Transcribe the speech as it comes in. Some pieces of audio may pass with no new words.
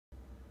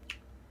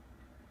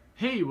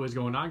Hey, what's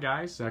going on,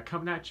 guys?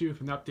 Coming at you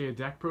with an updated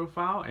deck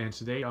profile, and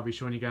today I'll be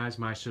showing you guys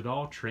my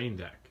Shaddoll train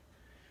deck.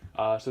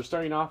 So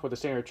starting off with the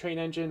standard train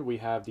engine, we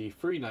have the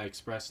free Night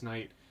Express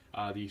Knight,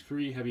 the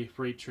free heavy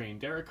freight train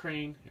Derrick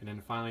Crane, and then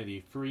finally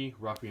the free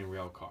Ruffian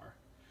Rail Car.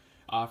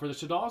 For the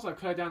Shaddolls, I've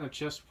cut it down to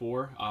just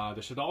 4.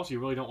 The Shaddolls you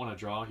really don't want to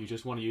draw, you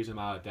just want to use them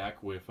out of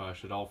deck with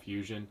Shaddoll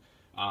Fusion.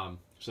 So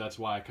that's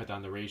why I cut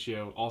down the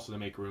ratio, also to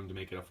make room to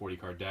make it a 40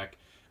 card deck.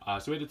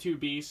 So we have the 2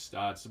 Beasts,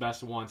 it's the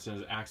best one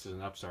since it acts as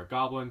an upstart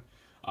Goblin.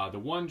 The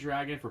 1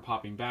 Dragon for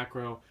popping back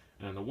row,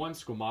 and then the 1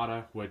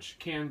 Squamata, which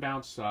can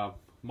bounce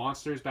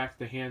monsters back to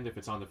the hand if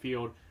it's on the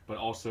field, but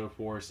also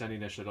for sending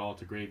the Shaddoll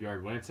to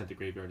graveyard when it's sent to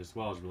graveyard as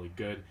well is really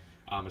good,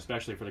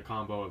 especially for the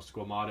combo of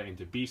Squamata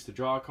into Beast to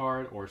draw a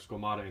card, or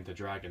Squamata into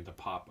Dragon to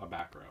pop a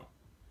back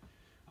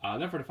row.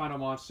 Then for the final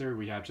monster,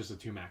 we have just a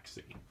 2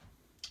 Maxi.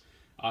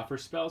 For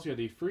spells, we have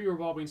the free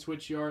Revolving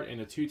Switchyard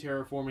and a 2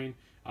 Terraforming.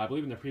 I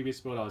believe in the previous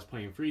build I was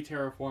playing free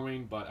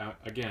Terraforming, but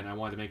again, I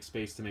wanted to make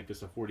space to make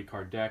this a 40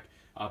 card deck.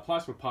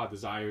 Plus with Pod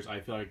Desires, I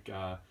feel like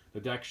the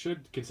deck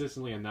should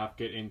consistently enough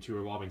get into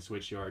Revolving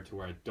Switchyard to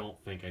where I don't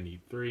think I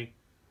need 3.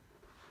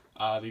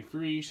 The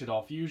free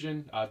Shaddoll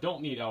Fusion.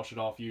 Don't need El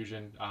Shaddoll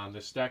Fusion.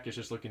 This deck is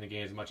just looking to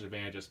gain as much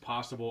advantage as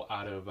possible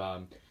out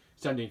of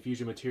sending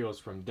fusion materials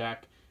from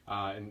deck.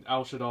 And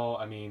El Shaddoll,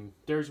 I mean,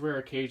 there's rare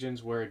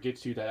occasions where it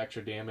gets you that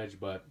extra damage,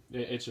 but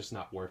it's just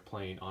not worth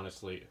playing,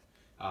 honestly.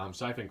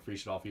 So I think free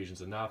Shaddoll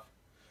Fusion's enough.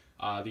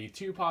 The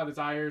 2 Pod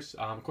Desires,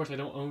 of course I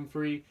don't own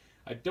free.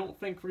 I don't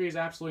think free is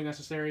absolutely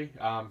necessary.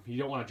 You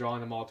don't want to draw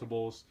into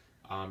multiples.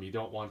 You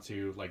don't want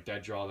to like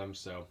dead draw them,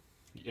 so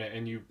yeah,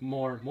 and you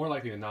more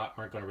likely than not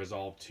aren't going to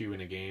resolve 2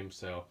 in a game,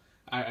 so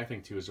I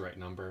think 2 is the right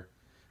number.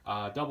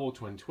 Double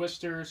Twin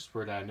Twisters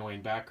for that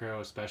annoying back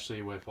row,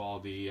 especially with all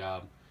the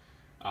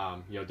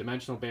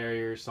dimensional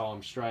barriers,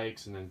 solemn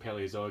strikes, and then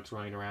Paleozoics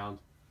running around.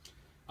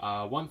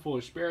 1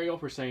 Foolish Burial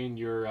for saying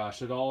your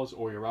Shaddolls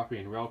or your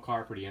Ruffian Rail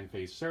Car for the end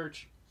phase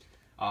search.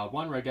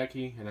 1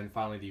 Raigeki, and then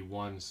finally the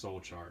 1 Soul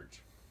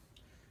Charge.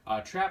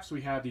 Traps,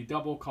 we have the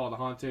double Call the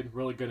Haunted,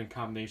 really good in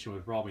combination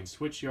with Revolving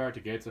Switchyard to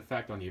get its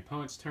effect on the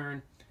opponent's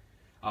turn.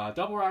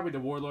 Double Robbery the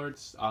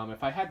Warlords.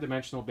 If I had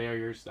dimensional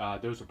barriers,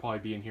 those would probably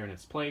be in here in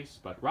its place,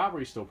 but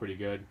Robbery's still pretty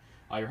good.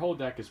 Your whole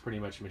deck is pretty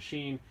much a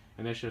machine,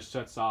 and this just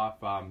shuts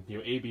off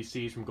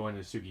ABCs from going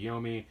to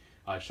Tsukiyomi,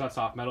 shuts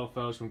off Metal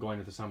Foes from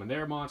going to summon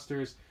their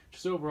monsters.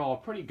 Just overall a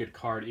pretty good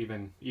card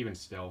even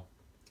still.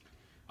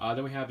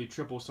 Then we have the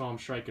triple Solemn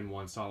Strike and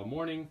 1 Solemn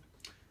Warning,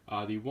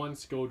 the 1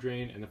 Skill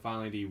Drain, and then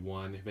finally the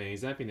 1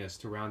 Vayne's Emptiness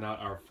to round out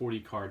our 40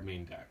 card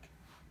main deck.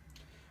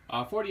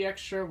 For the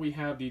extra, we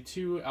have the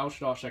 2 El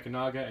Shaddoll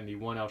Shekhanaga and the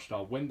 1 El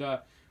Shaddoll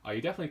Winda.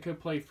 You definitely could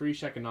play free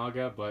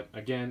Shekhanaga, but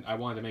again, I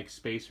wanted to make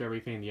space for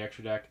everything in the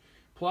extra deck.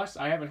 Plus,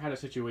 I haven't had a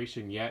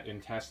situation yet in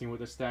testing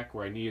with this deck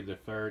where I needed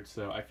the 3rd,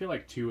 so I feel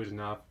like 2 is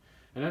enough.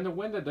 And then the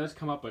Winda does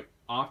come up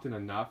often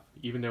enough,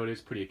 even though it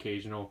is pretty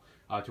occasional,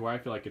 to where I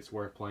feel like it's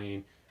worth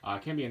playing.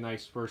 It can be a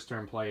nice first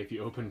turn play if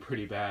you open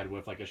pretty bad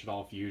with like a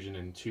Shaddoll Fusion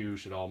and 2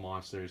 Shaddoll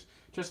monsters,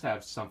 just to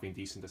have something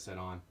decent to sit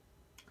on.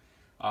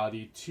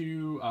 The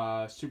 2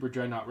 Super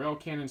Dreadnought Rail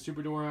Cannon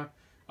Superdora,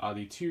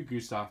 the 2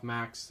 Gustav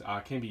Max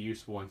can be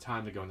useful in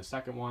time to go in the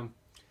second one.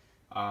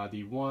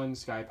 The 1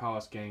 Sky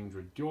Palace Gang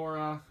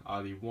Dredora,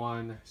 the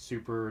 1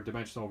 Super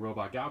Dimensional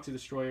Robot Galaxy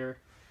Destroyer.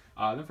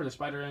 Then for the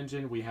Spider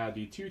Engine, we have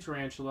the 2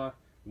 Tarantula,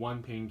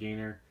 1 Pain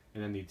Gainer,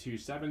 and then the 2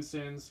 Seven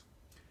Sins.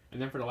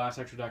 And then for the last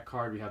extra deck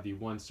card, we have the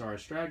 1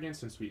 Stardust Dragon,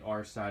 since we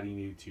are siding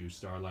the 2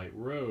 Starlight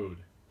Road.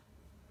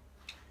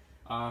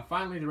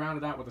 Finally, to round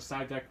it out with the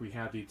side deck, we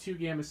have the 2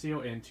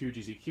 Gameciel and 2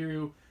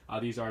 Jizikiru.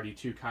 These are the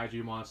 2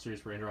 Kaiju monsters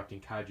for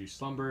interrupting Kaiju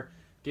Slumber.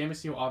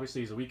 Gameciel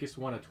obviously is the weakest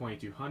one at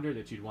 2200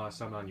 that you'd want to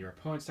summon on your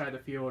opponent's side of the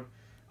field.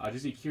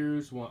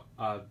 Jizikiru's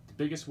the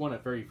biggest one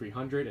at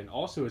 3300 and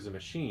also is a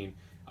machine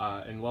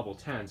in level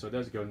 10, so it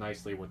does go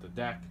nicely with the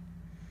deck.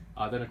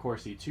 Then of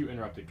course the 2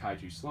 Interrupted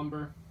Kaiju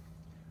Slumber.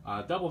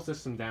 Double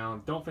System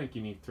Down, don't think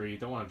you need 3,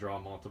 don't want to draw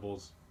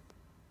multiples.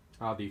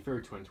 The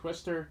 3rd Twin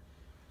Twister.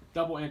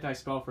 Double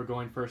Anti-Spell for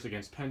going first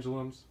against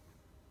Pendulums.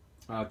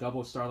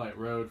 Double Starlight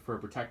Road for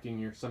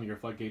protecting some of your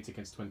floodgates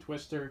against Twin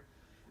Twister.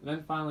 And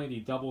then finally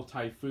the double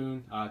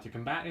Typhoon to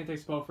combat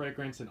Anti-Spell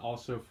Fragrance and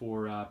also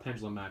for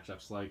Pendulum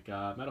matchups like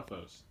Metal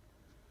Foes.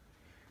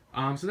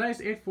 So that is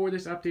it for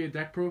this updated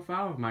deck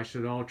profile of my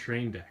Shaddoll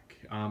train deck.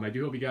 I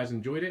do hope you guys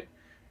enjoyed it.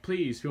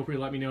 Please feel free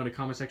to let me know in the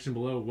comment section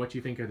below what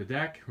you think of the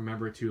deck.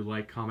 Remember to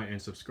like, comment, and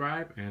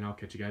subscribe, and I'll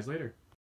catch you guys later.